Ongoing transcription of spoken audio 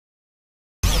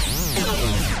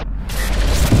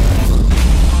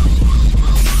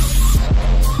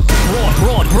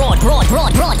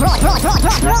Broadcasting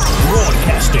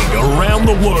around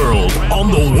the world on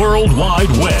the World Wide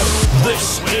Web.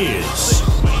 This is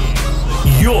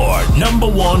your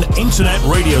 #1 internet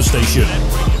radio station.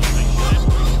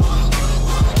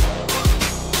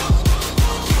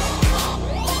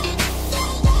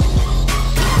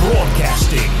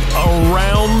 Broadcasting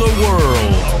around the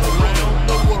world.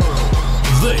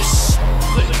 This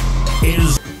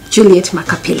is Julliet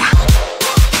Makhapila.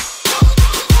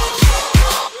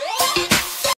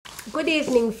 Good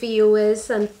evening, viewers,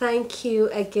 and thank you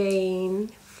again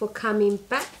for coming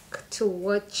back to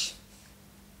watch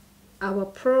our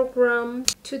program.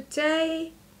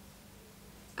 Today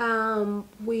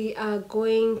we are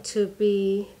going to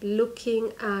be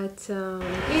looking at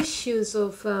issues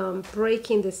of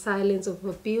breaking the silence of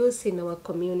abuse in our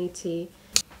community.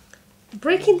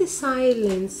 Breaking the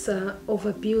silence of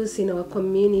abuse in our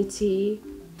community,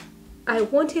 I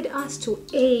wanted us to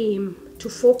aim to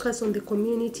focus on the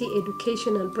community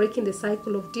education and breaking the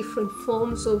cycle of different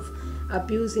forms of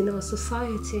abuse in our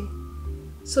society.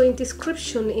 So in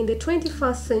description, in the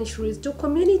 21st century, do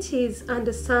communities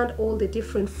understand all the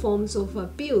different forms of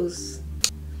abuse?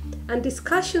 And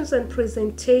discussions and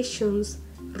presentations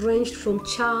ranged from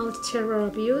child terror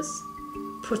abuse,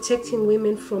 protecting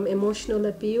women from emotional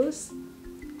abuse,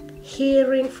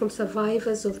 hearing from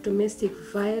survivors of domestic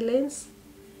violence,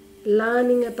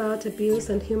 learning about abuse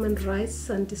and human rights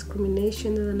and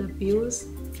discrimination and abuse,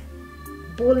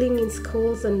 bullying in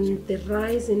schools and the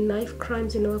rise in knife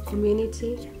crimes in our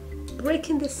community,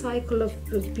 breaking the cycle of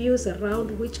abuse around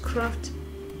witchcraft,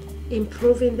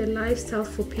 improving the lifestyle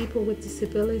for people with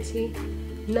disability,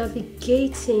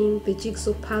 navigating the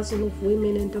jigsaw puzzle of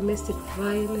women and domestic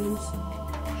violence,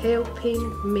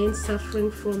 helping men suffering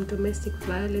from domestic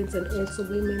violence and also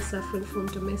women suffering from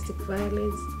domestic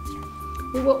violence.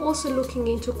 We were also looking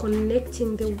into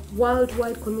connecting the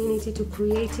worldwide community to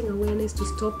creating awareness to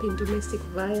stopping domestic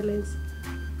violence.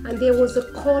 And there was a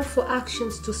call for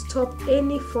actions to stop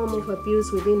any form of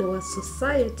abuse within our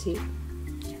society.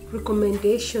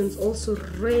 Recommendations also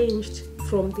ranged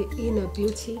from the inner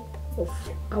beauty of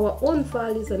our own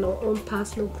values and our own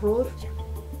personal growth,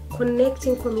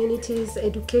 connecting communities,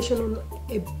 education on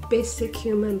a basic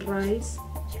human rights,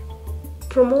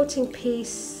 promoting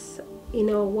peace in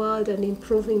our world and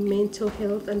improving mental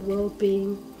health and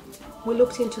well-being. We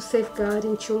looked into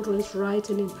safeguarding children's rights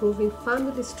and improving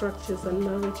family structures and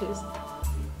marriages.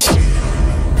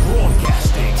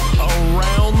 broadcasting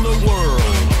around the world.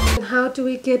 And how do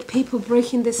we get people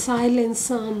breaking the silence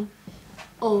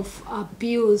of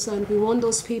abuse? And we want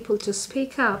those people to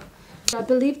speak up. I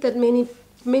believe that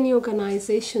many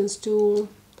organizations do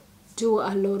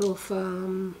a lot of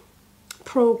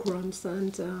programs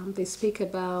and they speak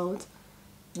about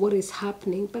what is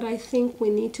happening, but I think we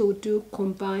need to do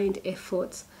combined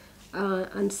efforts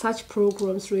and such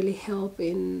programs really help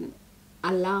in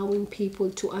allowing people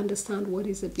to understand what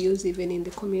is abuse even in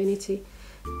the community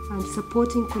and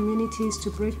supporting communities to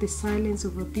break the silence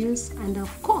of abuse, and of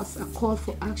course a call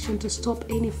for action to stop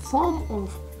any form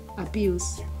of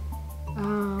abuse,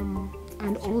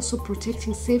 and also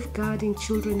protecting, safeguarding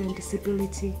children and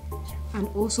disability, and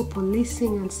also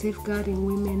policing and safeguarding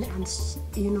women and,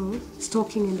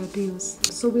 stalking and abuse.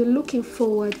 So we're looking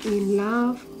forward in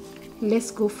love, let's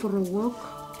go for a walk,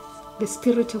 the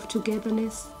spirit of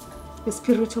togetherness, the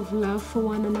spirit of love for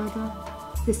one another,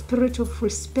 the spirit of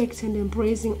respect and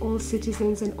embracing all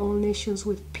citizens and all nations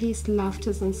with peace,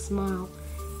 laughter and smile.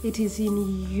 It is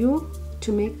in you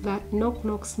to make that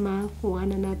knock-knock smile for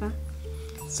one another.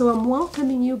 So I'm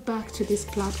welcoming you back to this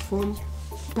platform,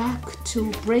 back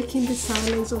to breaking the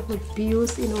silence of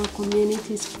abuse in our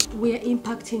communities. We are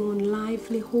impacting on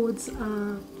livelihoods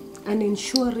and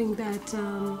ensuring that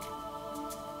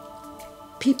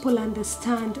people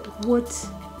understand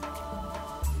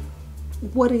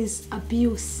what is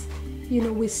abuse.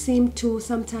 We seem to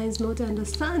sometimes not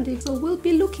understand it. So we'll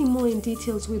be looking more in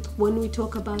details with when we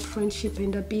talk about friendship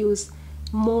and abuse,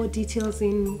 more details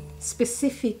in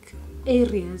specific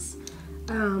areas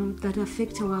that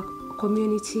affect our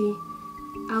community.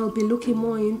 I'll be looking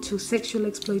more into sexual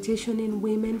exploitation in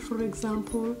women, for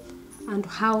example, and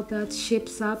how that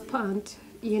shapes up, and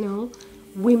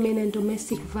women and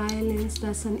domestic violence,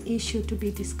 that's an issue to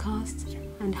be discussed,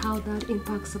 and how that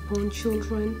impacts upon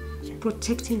children,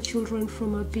 protecting children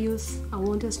from abuse. I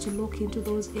want us to look into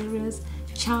those areas.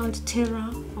 Child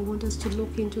terror, I want us to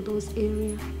look into those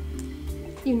areas.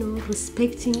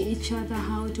 Respecting each other.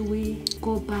 How do we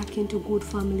go back into good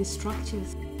family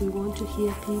structures? We want to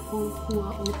hear people who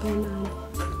are open, and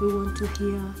we want to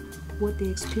hear what the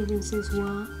experiences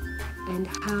were and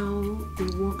how we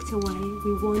walked away.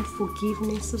 We want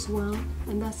forgiveness as well,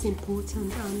 and that's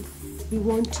important, and we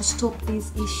want to stop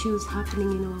these issues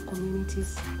happening in our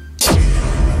communities.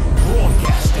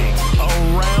 Broadcasting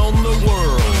around the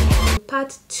world.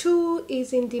 Part 2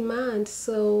 is in demand,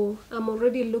 so I'm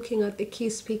already looking at the key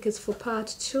speakers for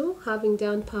part 2, having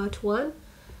done part 1.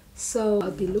 So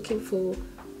I'll be looking for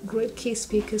great key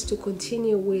speakers to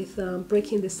continue with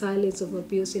breaking the silence of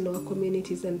abuse in our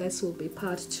communities, and this will be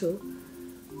part 2.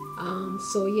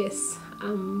 So yes,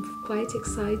 I'm quite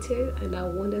excited, and I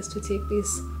want us to take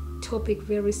this topic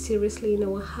very seriously in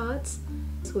our hearts.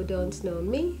 Who don't know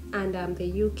me, and I'm the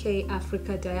UK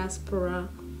Africa Diaspora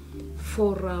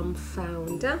Forum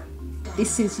founder.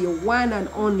 This is your one and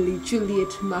only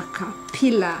Julliet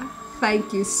Makhapila.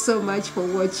 Thank you so much for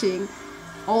watching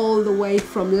all the way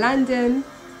from London,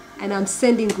 and I'm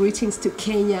sending greetings to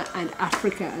Kenya and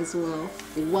Africa as well.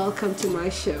 Welcome to my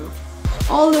show.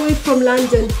 All the way from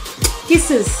London,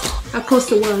 kisses across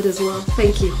the world as well.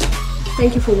 Thank you.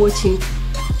 Thank you for watching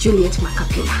Julliet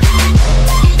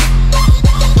Makhapila.